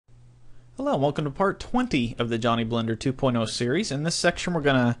Hello, and welcome to part 20 of the Johnny Blender 2.0 series. In this section we're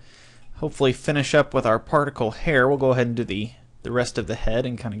going to hopefully finish up with our particle hair. We'll go ahead and do the rest of the head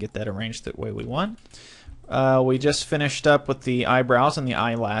and kind of get that arranged the way we want. We just finished up with the eyebrows and the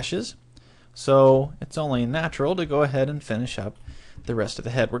eyelashes, so it's only natural to go ahead and finish up the rest of the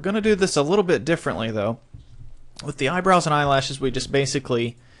head. We're going to do this a little bit differently though. With the eyebrows and eyelashes we just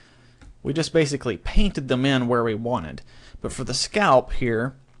basically painted them in where we wanted. But for the scalp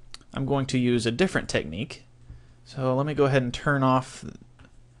here, I'm going to use a different technique. So let me go ahead and turn off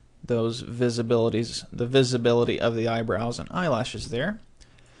those visibilities, the visibility of the eyebrows and eyelashes there.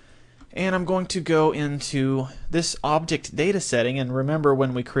 And I'm going to go into this object data setting, and remember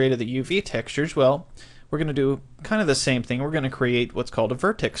when we created the UV textures, well, we're going to do kind of the same thing. We're going to create what's called a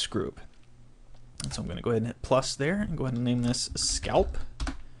vertex group. And so I'm going to go ahead and hit plus there and go ahead and name this scalp.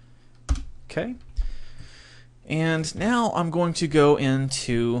 Okay. And now I'm going to go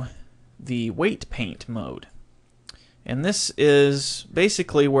into the weight paint mode. And this is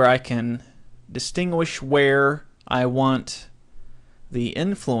basically where I can distinguish where I want the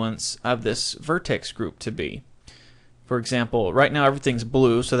influence of this vertex group to be. For example, right now everything's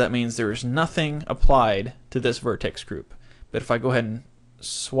blue, so that means there's nothing applied to this vertex group. But if I go ahead and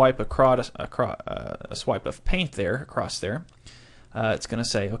swipe across a swipe of paint there across there, it's going to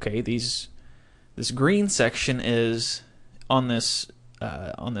say, okay, this green section is on this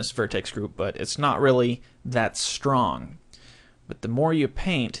vertex group, but it's not really that strong. But the more you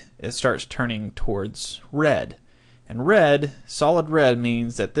paint, it starts turning towards red. And red, solid red,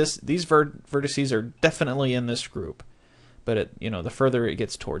 means that these vertices are definitely in this group. But the further it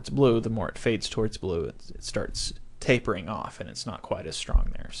gets towards blue, the more it fades towards blue. It starts tapering off, and it's not quite as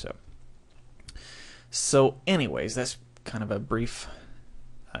strong there. So anyways, that's kind of a brief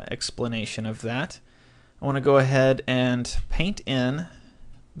explanation of that. I want to go ahead and paint in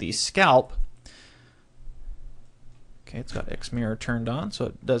the scalp. Okay, it's got X mirror turned on, so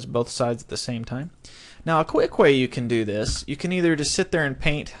it does both sides at the same time. Now, a quick way you can do this, you can either just sit there and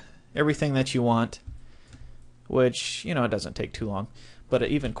paint everything that you want, which, it doesn't take too long. But an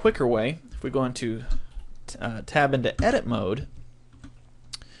even quicker way, if we go into tab into edit mode,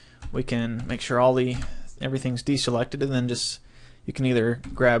 we can make sure everything's deselected, and then just you can either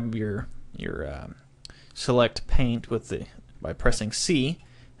grab your select paint by pressing C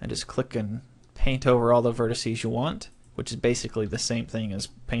and just click and paint over all the vertices you want, which is basically the same thing as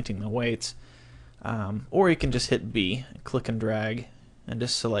painting the weights. Or you can just hit B, click and drag, and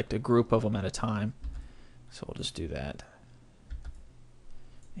just select a group of them at a time. So we'll just do that.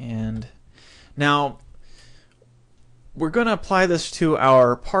 And now we're going to apply this to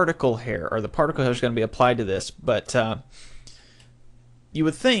our particle hair, or the particle hair is going to be applied to this, but you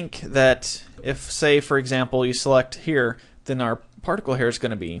would think that if, say, for example, you select here, then our particle hair is going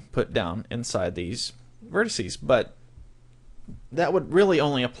to be put down inside these vertices. But that would really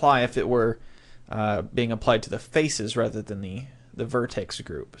only apply if it were being applied to the faces rather than the vertex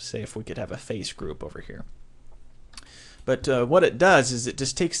group. Say if we could have a face group over here. But what it does is it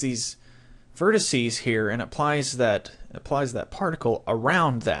just takes these vertices here and applies that particle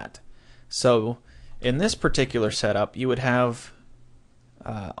around that. So in this particular setup, you would have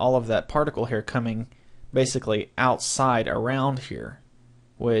all of that particle hair coming basically outside around here,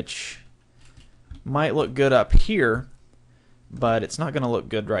 which might look good up here, but it's not going to look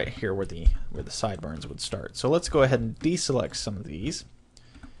good right here where the sideburns would start. So let's go ahead and deselect some of these,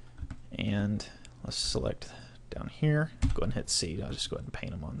 and let's select down here. Go ahead and hit C. I'll just go ahead and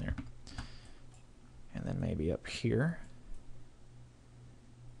paint them on there, and then maybe up here,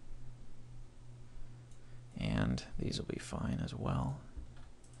 and these will be fine as well.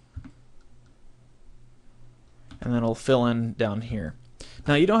 And then it'll fill in down here.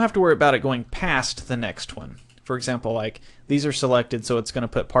 Now you don't have to worry about it going past the next one. For example, like these are selected, so it's going to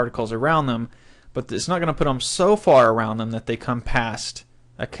put particles around them, but it's not going to put them so far around them that they come past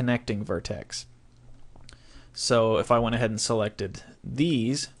a connecting vertex. So if I went ahead and selected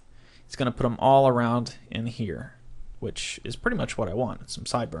these, it's going to put them all around in here, which is pretty much what I want. Some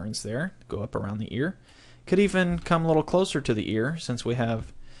sideburns there, go up around the ear. Could even come a little closer to the ear since we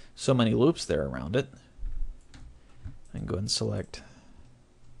have so many loops there around it. And go ahead and select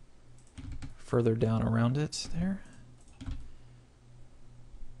further down around it there.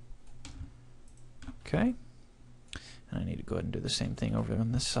 Okay. And I need to go ahead and do the same thing over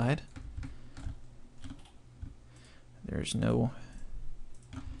on this side. There's no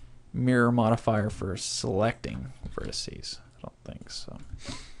mirror modifier for selecting vertices. I don't think so.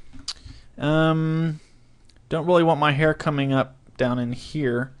 Don't really want my hair coming up down in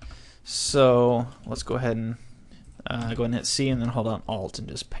here, so let's go ahead and hit C and then hold on Alt and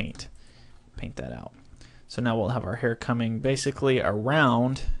just paint paint that out. So now we'll have our hair coming basically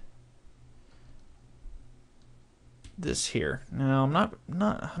around this here. Now I'm not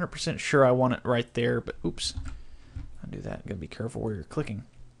 100% sure I want it right there, but oops, I'll do that. Gotta be careful where you're clicking.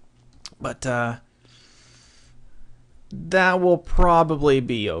 But that will probably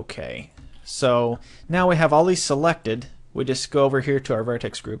be okay. So now we have all these selected. We just go over here to our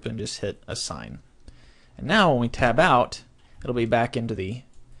Vertex Group and just hit Assign. And now when we tab out, it'll be back into the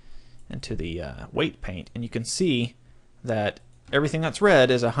weight paint, and you can see that everything that's red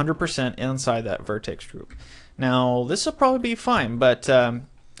is 100% inside that Vertex Group. Now this will probably be fine, but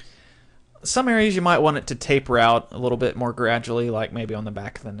some areas you might want it to taper out a little bit more gradually, like maybe on the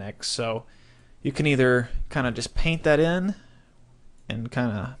back of the neck. So you can either kind of just paint that in and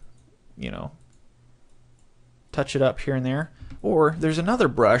kind of, you know, touch it up here and there, or there's another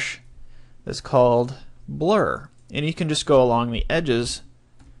brush that's called Blur, and you can just go along the edges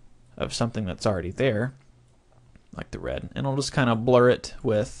of something that's already there, like the red, and it'll just kind of blur it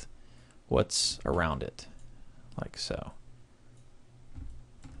with what's around it, like so.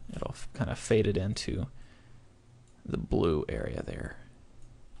 It'll kind of fade it into the blue area there.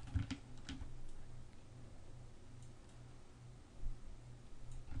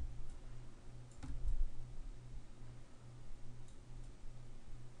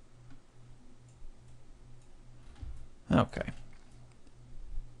 Okay.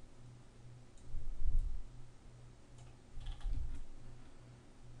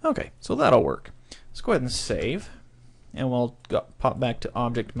 Okay, so that'll work. Let's go ahead and save, and we'll pop back to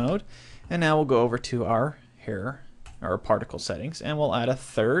object mode, and now we'll go over to our hair, our particle settings, and we'll add a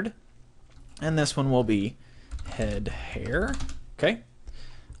third, and this one will be head hair. Okay.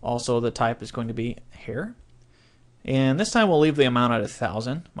 Also the type is going to be hair, and this time we'll leave the amount at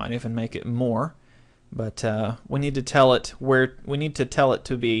 1,000. Might even make it more. But we need to tell it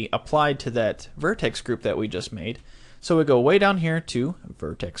to be applied to that vertex group that we just made. So we go way down here to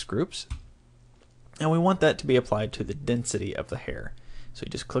vertex groups, and we want that to be applied to the density of the hair. So you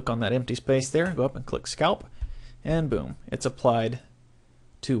just click on that empty space there, go up and click scalp, and boom, it's applied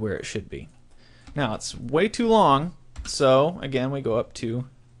to where it should be. Now it's way too long, so again we go up to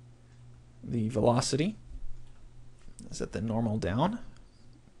the velocity, set the normal down.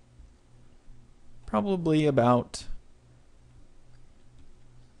 Probably about,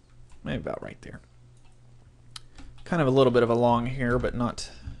 maybe about right there. Kind of a little bit of a long hair, but not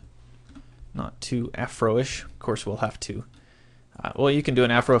too afro-ish. Of course, we'll have to. Well, you can do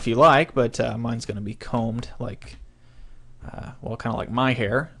an afro if you like, but mine's going to be combed like, well, kind of like my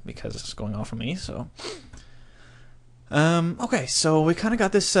hair because it's going off of me. So, okay, so we kind of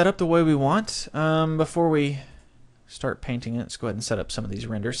got this set up the way we want. Before we start painting it, let's go ahead and set up some of these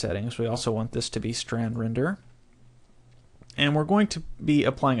render settings. We also want this to be strand render, and we're going to be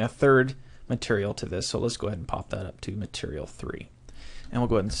applying a third material to this, so let's go ahead and pop that up to material 3, and we'll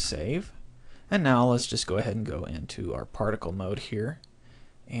go ahead and save. And now let's just go ahead and go into our particle mode here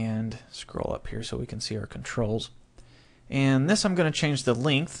and scroll up here so we can see our controls. And this, I'm going to change the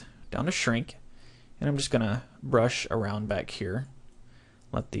length down to shrink, and I'm just going to brush around back here.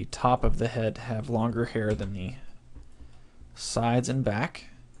 Let the top of the head have longer hair than the sides and back.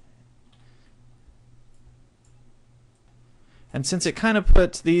 And since it kind of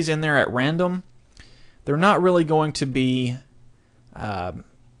puts these in there at random, they're not really going to be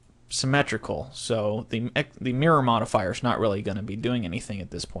symmetrical, so the mirror modifier is not really going to be doing anything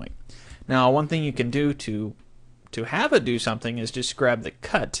at this point. Now, one thing you can do to have it do something is just grab the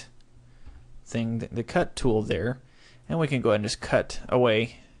cut thing, the cut tool there, and we can go ahead and just cut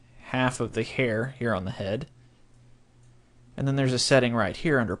away half of the hair here on the head. And then there's a setting right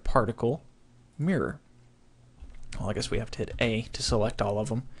here under particle mirror. Well, I guess we have to hit A to select all of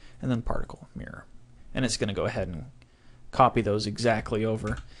them, and then particle mirror. And it's going to go ahead and copy those exactly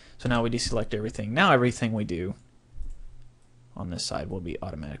over. So now we deselect everything. Now everything we do on this side will be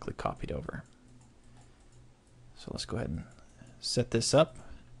automatically copied over. So let's go ahead and set this up.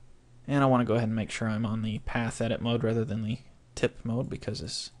 And I want to go ahead and make sure I'm on the path edit mode rather than the tip mode, because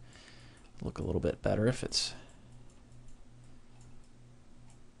this will look a little bit better if it's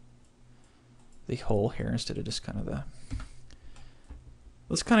the whole here instead of just kind of the.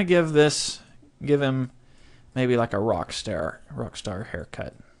 Let's kind of give him maybe like a rock star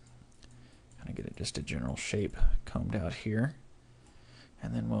haircut. Kind of get it just a general shape combed out here,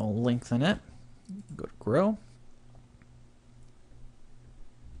 and then we'll lengthen it. Go to grow.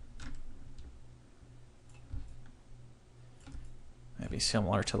 Maybe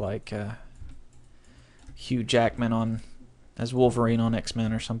similar to like Hugh Jackman as Wolverine on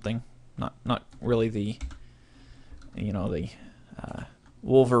X-Men or something. Not really the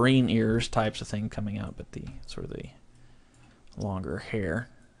Wolverine ears types of thing coming out, but the sort of the longer hair.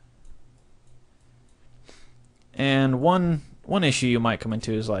 And one issue you might come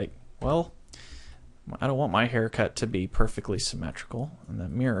into is like, well, I don't want my haircut to be perfectly symmetrical, and the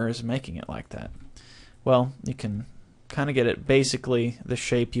mirror is making it like that. Well, you can kind of get it basically the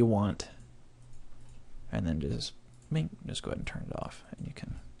shape you want, and then just go ahead and turn it off, and you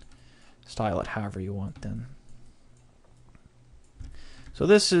can style it however you want then. So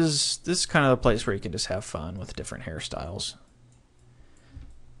this is kind of a place where you can just have fun with different hairstyles.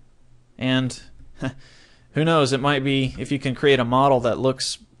 And who knows, it might be, if you can create a model that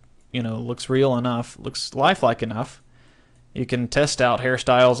looks real enough, looks lifelike enough, you can test out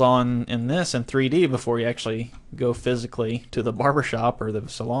hairstyles in this in 3D before you actually go physically to the barbershop or the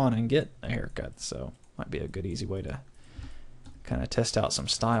salon and get a haircut. So might be a good easy way to kind of test out some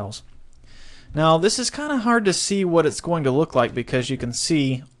styles. Now this is kind of hard to see what it's going to look like because you can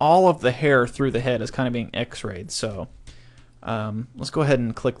see all of the hair through the head is kind of being x-rayed. So let's go ahead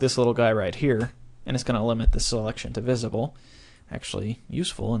and click this little guy right here, and it's going to limit the selection to visible. Actually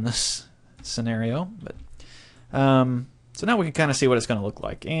useful in this scenario, but so now we can kind of see what it's going to look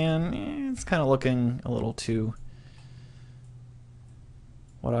like, and it's kind of looking a little too,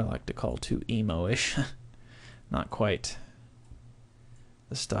 what I like to call too emo-ish. Not quite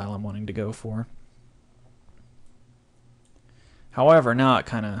the style I'm wanting to go for. However, now it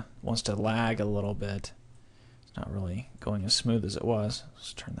kind of wants to lag a little bit. It's not really going as smooth as it was.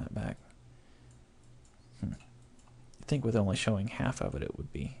 Let's turn that back. I think with only showing half of it, it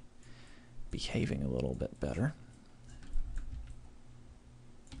would be behaving a little bit better.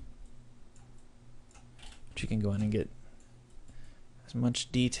 But you can go in and get as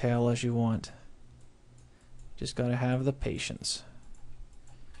much detail as you want. Just got to have the patience.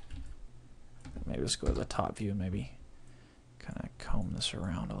 Maybe let's go to the top view and maybe kind of comb this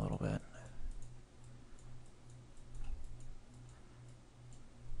around a little bit.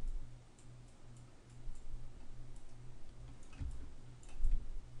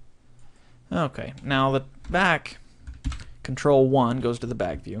 Okay, now the back, Control 1 goes to the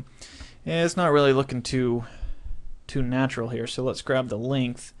back view. It's not really looking too natural here, so let's grab the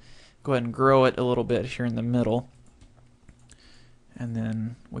length, go ahead and grow it a little bit here in the middle, and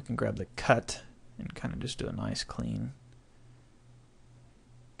then we can grab the cut and kind of just do a nice clean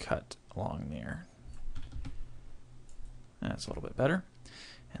cut along there. That's a little bit better.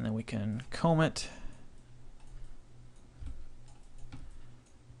 And then we can comb it.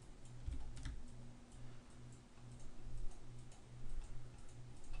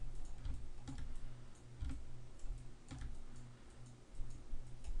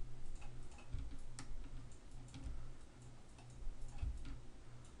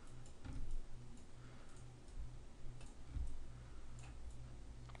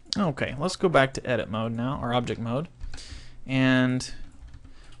 Okay, let's go back to edit mode now, or object mode, and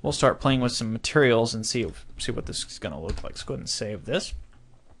we'll start playing with some materials and see what this is going to look like. Let's go ahead and save this.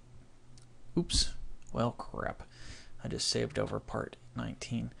 Oops, well crap, I just saved over part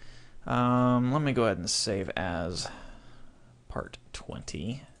 19. Let me go ahead and save as part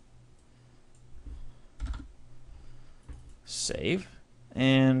 20. Save,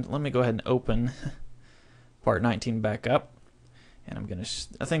 and let me go ahead and open part 19 back up. And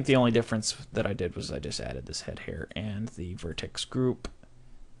I think the only difference that I did was I just added this head hair and the Vertex Group.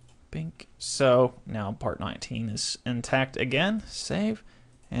 Bink. So now part 19 is intact again. Save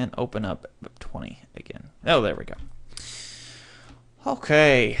and open up 20 again. Oh, there we go.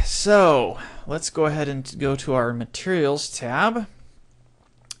 Okay, so let's go ahead and go to our Materials tab.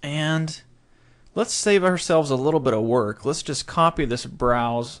 And let's save ourselves a little bit of work. Let's just copy this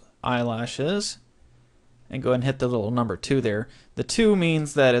browse eyelashes and go ahead and hit the little number 2 there. The 2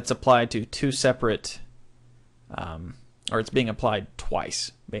 means that it's applied to two separate, or it's being applied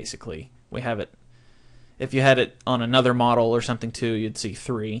twice, basically. We have it, if you had it on another model or something too, you'd see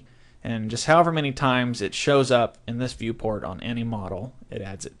 3. And just however many times it shows up in this viewport on any model, it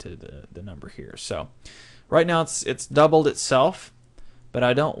adds it to the number here. So right now it's doubled itself, but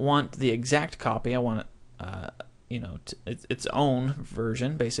I don't want the exact copy. I want it, its own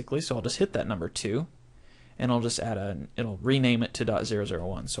version, basically. So I'll just hit that number 2. And I'll just add it'll rename it to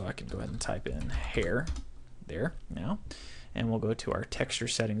 .001, so I can go ahead and type in hair there now. And we'll go to our texture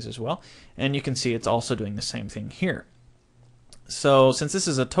settings as well. And you can see it's also doing the same thing here. So since this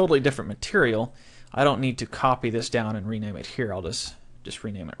is a totally different material, I don't need to copy this down and rename it here. I'll just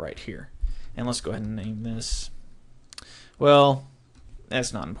rename it right here. And let's go ahead and name this, well,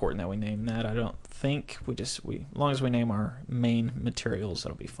 that's not important that we name that, I don't think. As long as we name our main materials,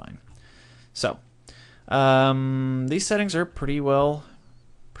 that'll be fine. So these settings are pretty well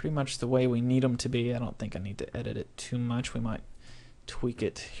pretty much the way we need them to be. I don't think I need to edit it too much. We might tweak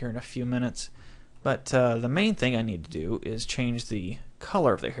it here in a few minutes. But the main thing I need to do is change the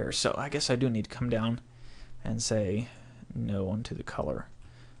color of the hair. So I guess I do need to come down and say no onto the color.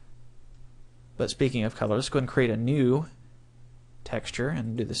 But speaking of color, let's go ahead and create a new texture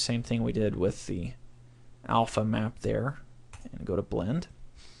and do the same thing we did with the alpha map there. And go to blend.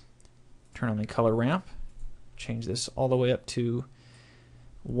 Turn on the color ramp. Change this all the way up to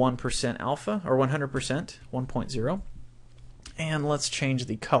 1% alpha, or 100%, 1.0. And let's change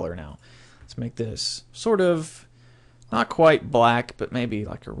the color now. Let's make this sort of not quite black, but maybe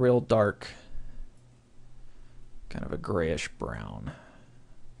like a real dark, kind of a grayish brown,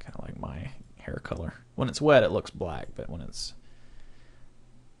 kind of like my hair color. When it's wet, it looks black, but when it's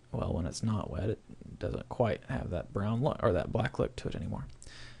not wet, it doesn't quite have that brown look or that black look to it anymore.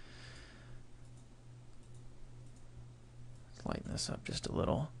 Let's lighten this up just a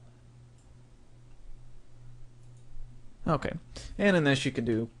little. Okay, and in this you can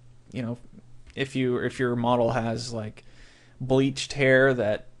do, you know, if your model has like bleached hair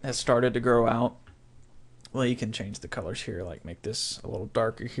that has started to grow out, well, you can change the colors here, like make this a little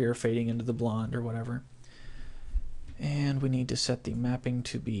darker here, fading into the blonde or whatever. And we need to set the mapping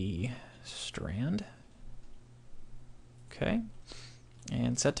to be strand. Okay,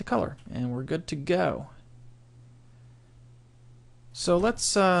 and set to color, and we're good to go. So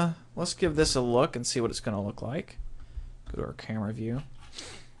let's give this a look and see what it's going to look like. Go to our camera view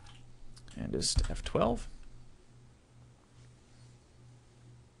and just F12.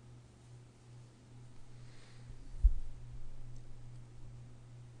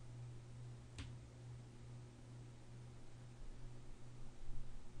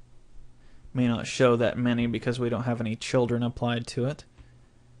 May not show that many because we don't have any children applied to it.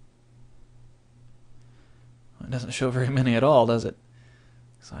 It doesn't show very many at all, does it?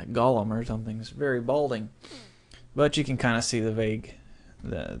 It's like Gollum or something. It's very balding. But you can kind of see the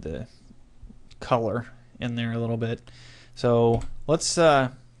the color in there a little bit. So let's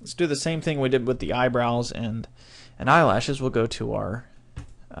do the same thing we did with the eyebrows and eyelashes. We'll go to our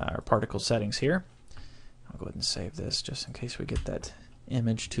particle settings here. I'll go ahead and save this just in case we get that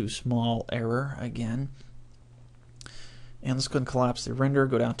image too small error again. And let's go ahead and collapse the render,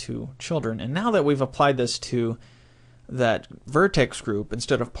 go down to children. And now that we've applied this to that vertex group,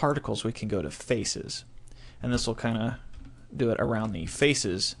 instead of particles, we can go to faces. And this will kind of do it around the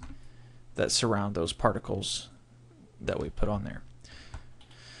faces that surround those particles that we put on there.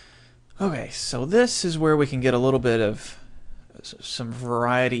 Okay, so this is where we can get a little bit of some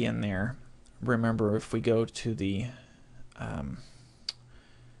variety in there. Remember, if we go to the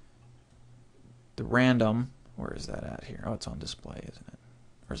random, where is that at here? Oh, it's on display, isn't it?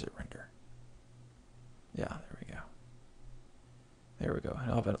 Or is it render? Yeah, there we go. There we go.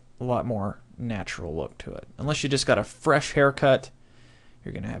 It'll have a lot more natural look to it. Unless you just got a fresh haircut,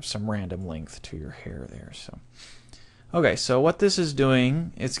 you're going to have some random length to your hair there. So, okay, so what this is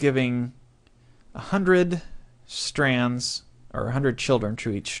doing, it's giving 100 strands, or 100 children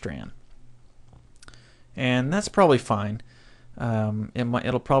to each strand. And that's probably fine.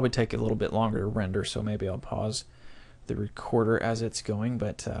 It'll probably take a little bit longer to render, so maybe I'll pause the recorder as it's going.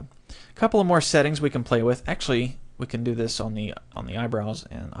 But a couple of more settings we can play with. Actually, we can do this on the eyebrows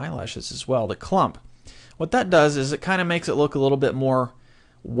and eyelashes as well. The clump. What that does is it kind of makes it look a little bit more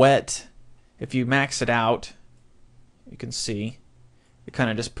wet. If you max it out, you can see it kind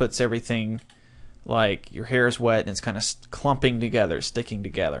of just puts everything like your hair is wet and it's kind of clumping together, sticking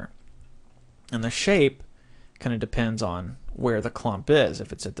together. And the shape kind of depends on where the clump is,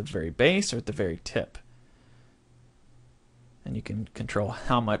 if it's at the very base or at the very tip. And you can control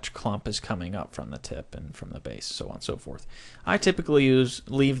how much clump is coming up from the tip and from the base, so on and so forth. I typically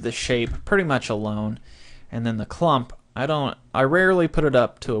leave the shape pretty much alone, and then the clump, I rarely put it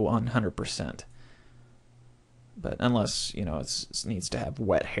up to 100%. But unless, you know, it needs to have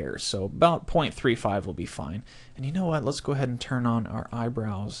wet hair, so about 0.35 will be fine. And you know what? Let's go ahead and turn on our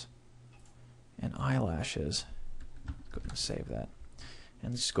eyebrows and eyelashes. Go ahead and save that.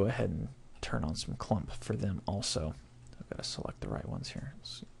 And just go ahead and turn on some clump for them also. I've got to select the right ones here.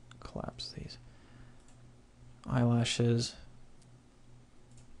 Let's collapse these. Eyelashes.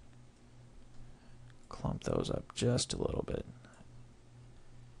 Clump those up just a little bit.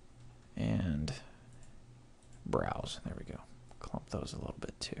 And brows. There we go. Clump those a little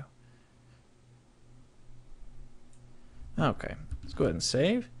bit too. Okay. Let's go ahead and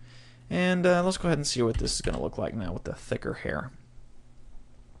save. And let's go ahead and see what this is going to look like now with the thicker hair.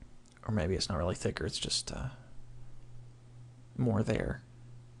 Or maybe it's not really thicker, it's just more there.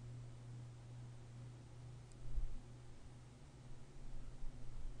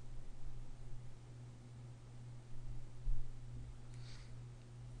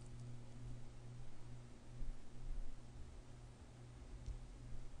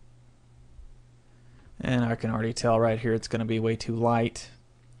 And I can already tell right here it's going to be way too light.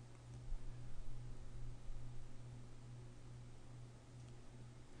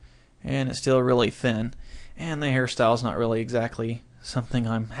 And it's still really thin. And the hairstyle is not really exactly something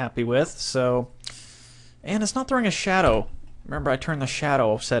I'm happy with. So, and it's not throwing a shadow. Remember, I turned the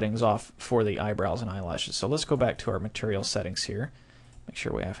shadow settings off for the eyebrows and eyelashes. So let's go back to our material settings here. Make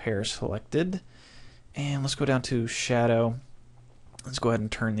sure we have hair selected. And let's go down to shadow. Let's go ahead and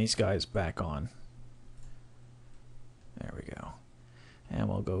turn these guys back on. There we go. And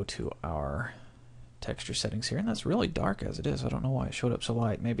we'll go to our texture settings here. And that's really dark as it is. I don't know why it showed up so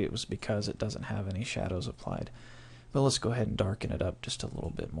light. Maybe it was because it doesn't have any shadows applied. But let's go ahead and darken it up just a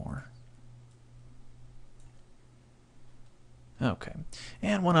little bit more. Okay.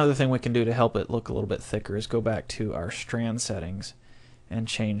 And one other thing we can do to help it look a little bit thicker is go back to our strand settings and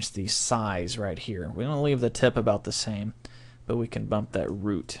change the size right here. We're going to leave the tip about the same, but we can bump that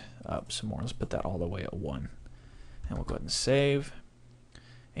root up some more. Let's put that all the way at 1. And we'll go ahead and save.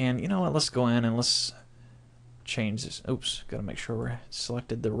 And you know what? Let's go in and let's change this. Oops, got to make sure we're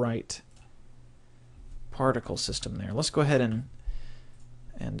selected the right particle system there. Let's go ahead and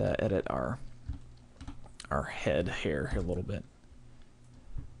edit our head hair here a little bit.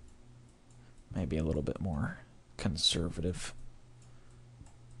 Maybe a little bit more conservative.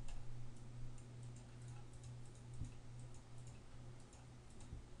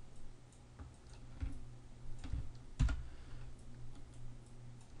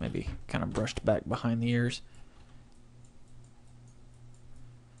 Maybe kind of brushed back behind the ears.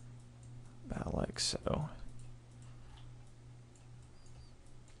 About like so.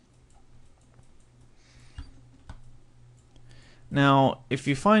 Now, if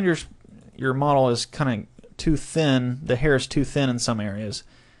you find your model is kind of too thin, the hair is too thin in some areas,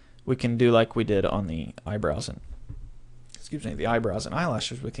 we can do like we did on the eyebrows and the eyebrows and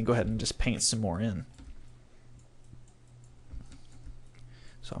eyelashes. We can go ahead and just paint some more in.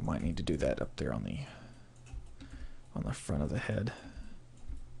 So I might need to do that up there on the front of the head.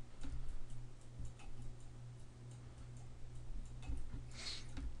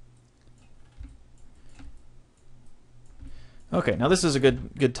 Okay, now this is a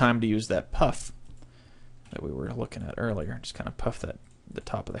good time to use that puff that we were looking at earlier. Just kind of puff the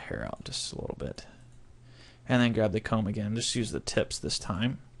top of the hair out just a little bit. And then grab the comb again. Just use the tips this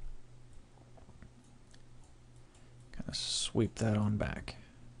time. Kind of sweep that on back.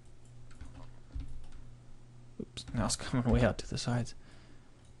 Oops, now it's coming way out to the sides.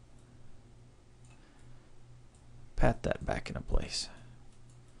 Pat that back into place.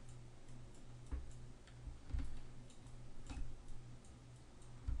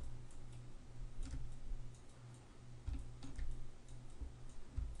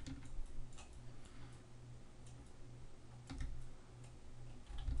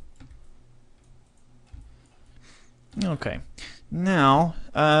 Okay, now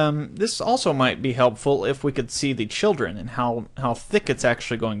this also might be helpful if we could see the children and how thick it's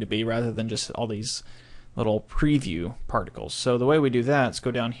actually going to be rather than just all these little preview particles. So the way we do that is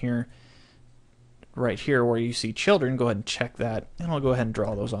go down here, right here where you see children, go ahead and check that, and I'll go ahead and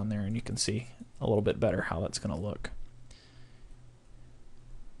draw those on there and you can see a little bit better how that's going to look.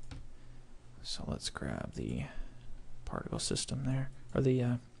 So let's grab the particle system there, or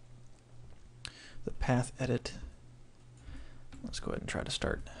the path edit. Let's go ahead and try to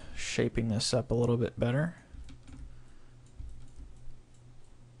start shaping this up a little bit better.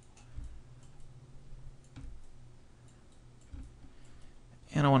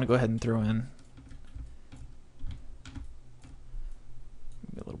 And I want to go ahead and throw in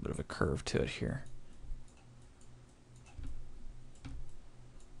a little bit of a curve to it here.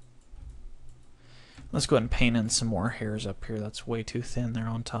 Let's go ahead and paint in some more hairs up here. That's way too thin there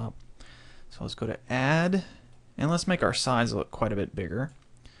on top. So let's go to add. And let's make our size look quite a bit bigger,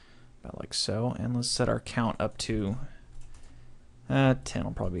 about like so. And let's set our count up to 10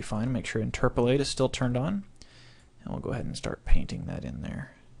 will probably be fine. Make sure interpolate is still turned on. And we'll go ahead and start painting that in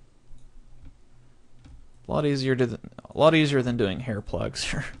there. A lot easier than doing hair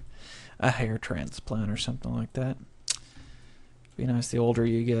plugs or a hair transplant or something like that. Be nice the older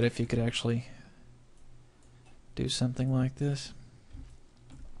you get if you could actually do something like this.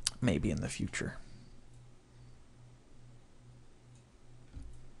 Maybe in the future.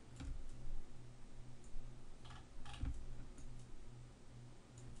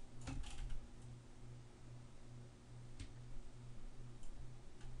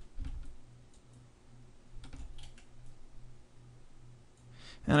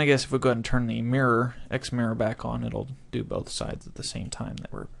 And I guess if we go ahead and turn the mirror, X mirror back on, it'll do both sides at the same time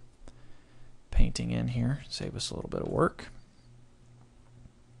that we're painting in here. Save us a little bit of work.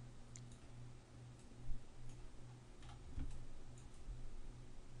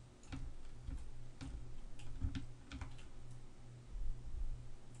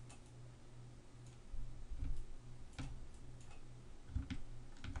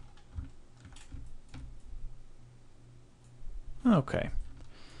 Okay,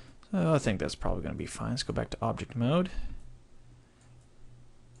 so I think that's probably going to be fine. Let's go back to object mode.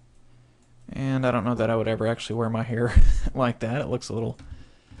 And I don't know that I would ever actually wear my hair like that. It looks a little...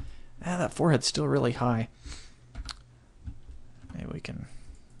 that forehead's still really high. Maybe we can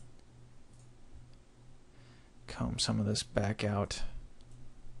comb some of this back out.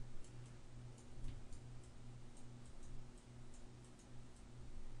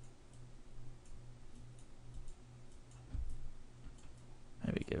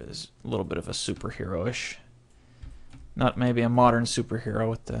 Maybe give it a little bit of a superhero-ish. Not maybe a modern superhero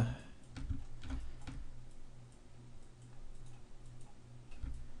with the...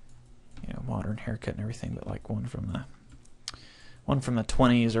 modern haircut and everything, but like one from the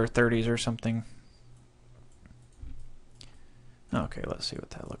 20s or 30s or something. Okay, let's see what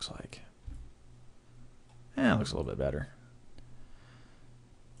that looks like. Yeah, it looks a little bit better.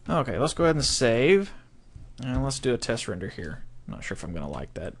 Okay, let's go ahead and save, and let's do a test render here. I'm not sure if I'm going to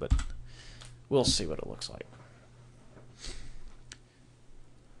like that, but we'll see what it looks like.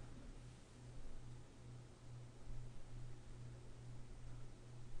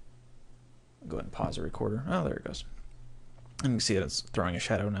 Go ahead and pause the recorder. Oh, there it goes. And you can see that it's throwing a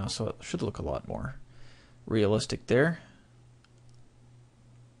shadow now, so it should look a lot more realistic there.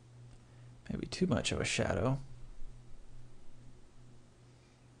 Maybe too much of a shadow.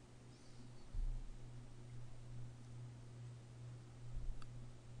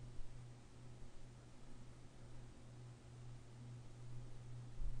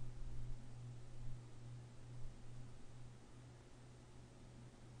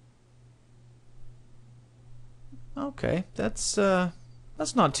 Okay, that's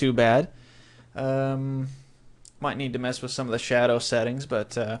not too bad. Might need to mess with some of the shadow settings,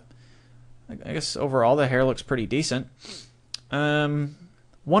 but I guess overall the hair looks pretty decent. One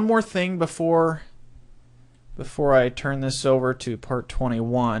more thing before I turn this over to part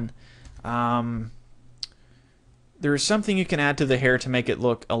 21. There's something you can add to the hair to make it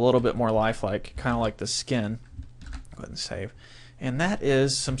look a little bit more lifelike, kind of like the skin. Go ahead and save. And that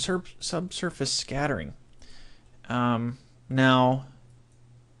is some subsurface scattering. Now,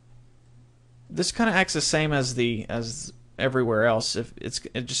 this kind of acts the same as everywhere else.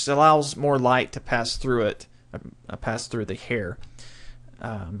 It just allows more light to pass through it, pass through the hair.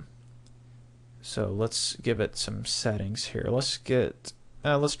 So let's give it some settings here. Let's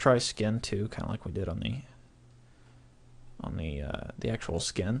try skin too, kind of like we did on the actual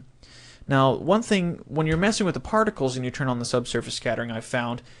skin. Now, one thing, when you're messing with the particles and you turn on the subsurface scattering, I've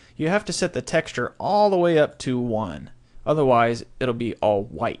found you have to set the texture all the way up to 1. Otherwise, it'll be all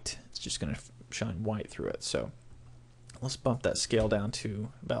white. It's just going to shine white through it. So let's bump that scale down to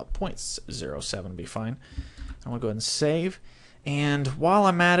about 0.07, be fine. I'm going to go ahead and save. And while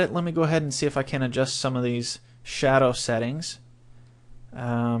I'm at it, let me go ahead and see if I can adjust some of these shadow settings.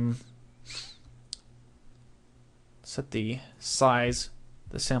 Set the size,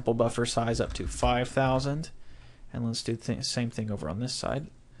 the sample buffer size up to 5,000. And let's do the same thing over on this side,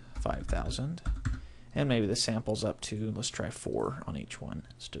 5,000. And maybe the samples up to, let's try 4 on each one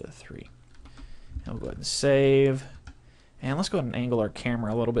instead of 3. And we'll go ahead and save. And let's go ahead and angle our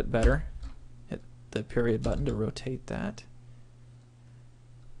camera a little bit better. Hit the period button to rotate that.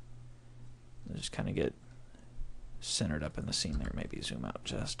 Just kind of get centered up in the scene there. Maybe zoom out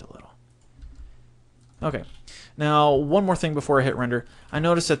just a little. Okay. Now, one more thing before I hit render. I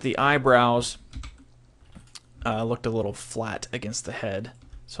noticed that the eyebrows looked a little flat against the head.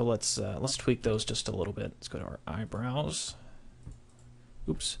 So let's tweak those just a little bit. Let's go to our eyebrows.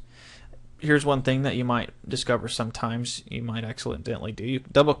 Oops. Here's one thing that you might discover sometimes you might accidentally do. You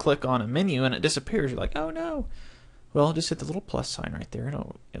double click on a menu and it disappears. You're like, oh no. Well, just hit the little plus sign right there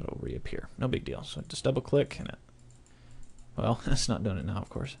and it'll reappear. No big deal. So just double click and well, it's not doing it now, of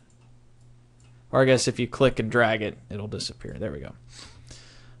course. Or I guess if you click and drag it, it'll disappear. There we go.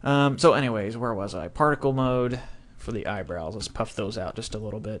 So anyways, where was I? Particle mode for the eyebrows. Let's puff those out just a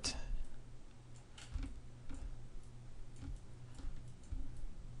little bit.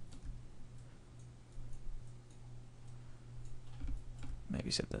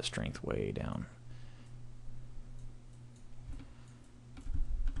 Maybe set the strength way down.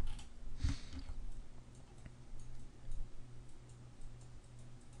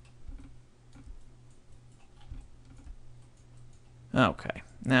 Okay,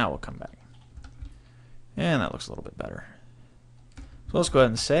 now we'll come back. And that looks a little bit better. So let's go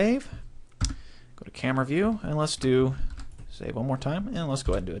ahead and save. Go to camera view, and let's do save one more time, and let's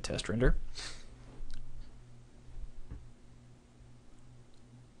go ahead and do a test render.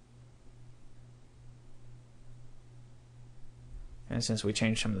 And since we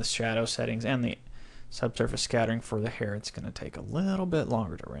changed some of the shadow settings and the subsurface scattering for the hair, it's going to take a little bit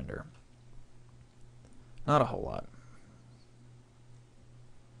longer to render. Not a whole lot.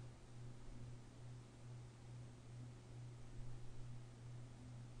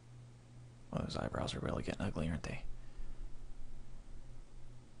 Well, those eyebrows are really getting ugly, aren't they?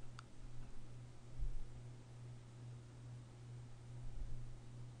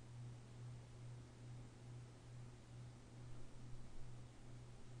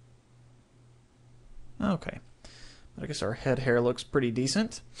 Okay, but I guess our head hair looks pretty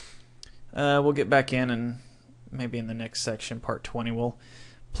decent. We'll get back in, and maybe in the next section, part 20, we'll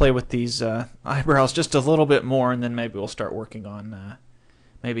play with these eyebrows just a little bit more, and then maybe we'll start working on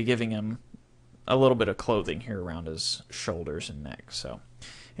maybe giving him a little bit of clothing here around his shoulders and neck. So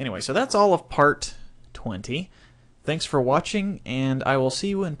anyway, so that's all of part 20. Thanks for watching, and I will see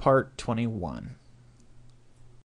you in part 21.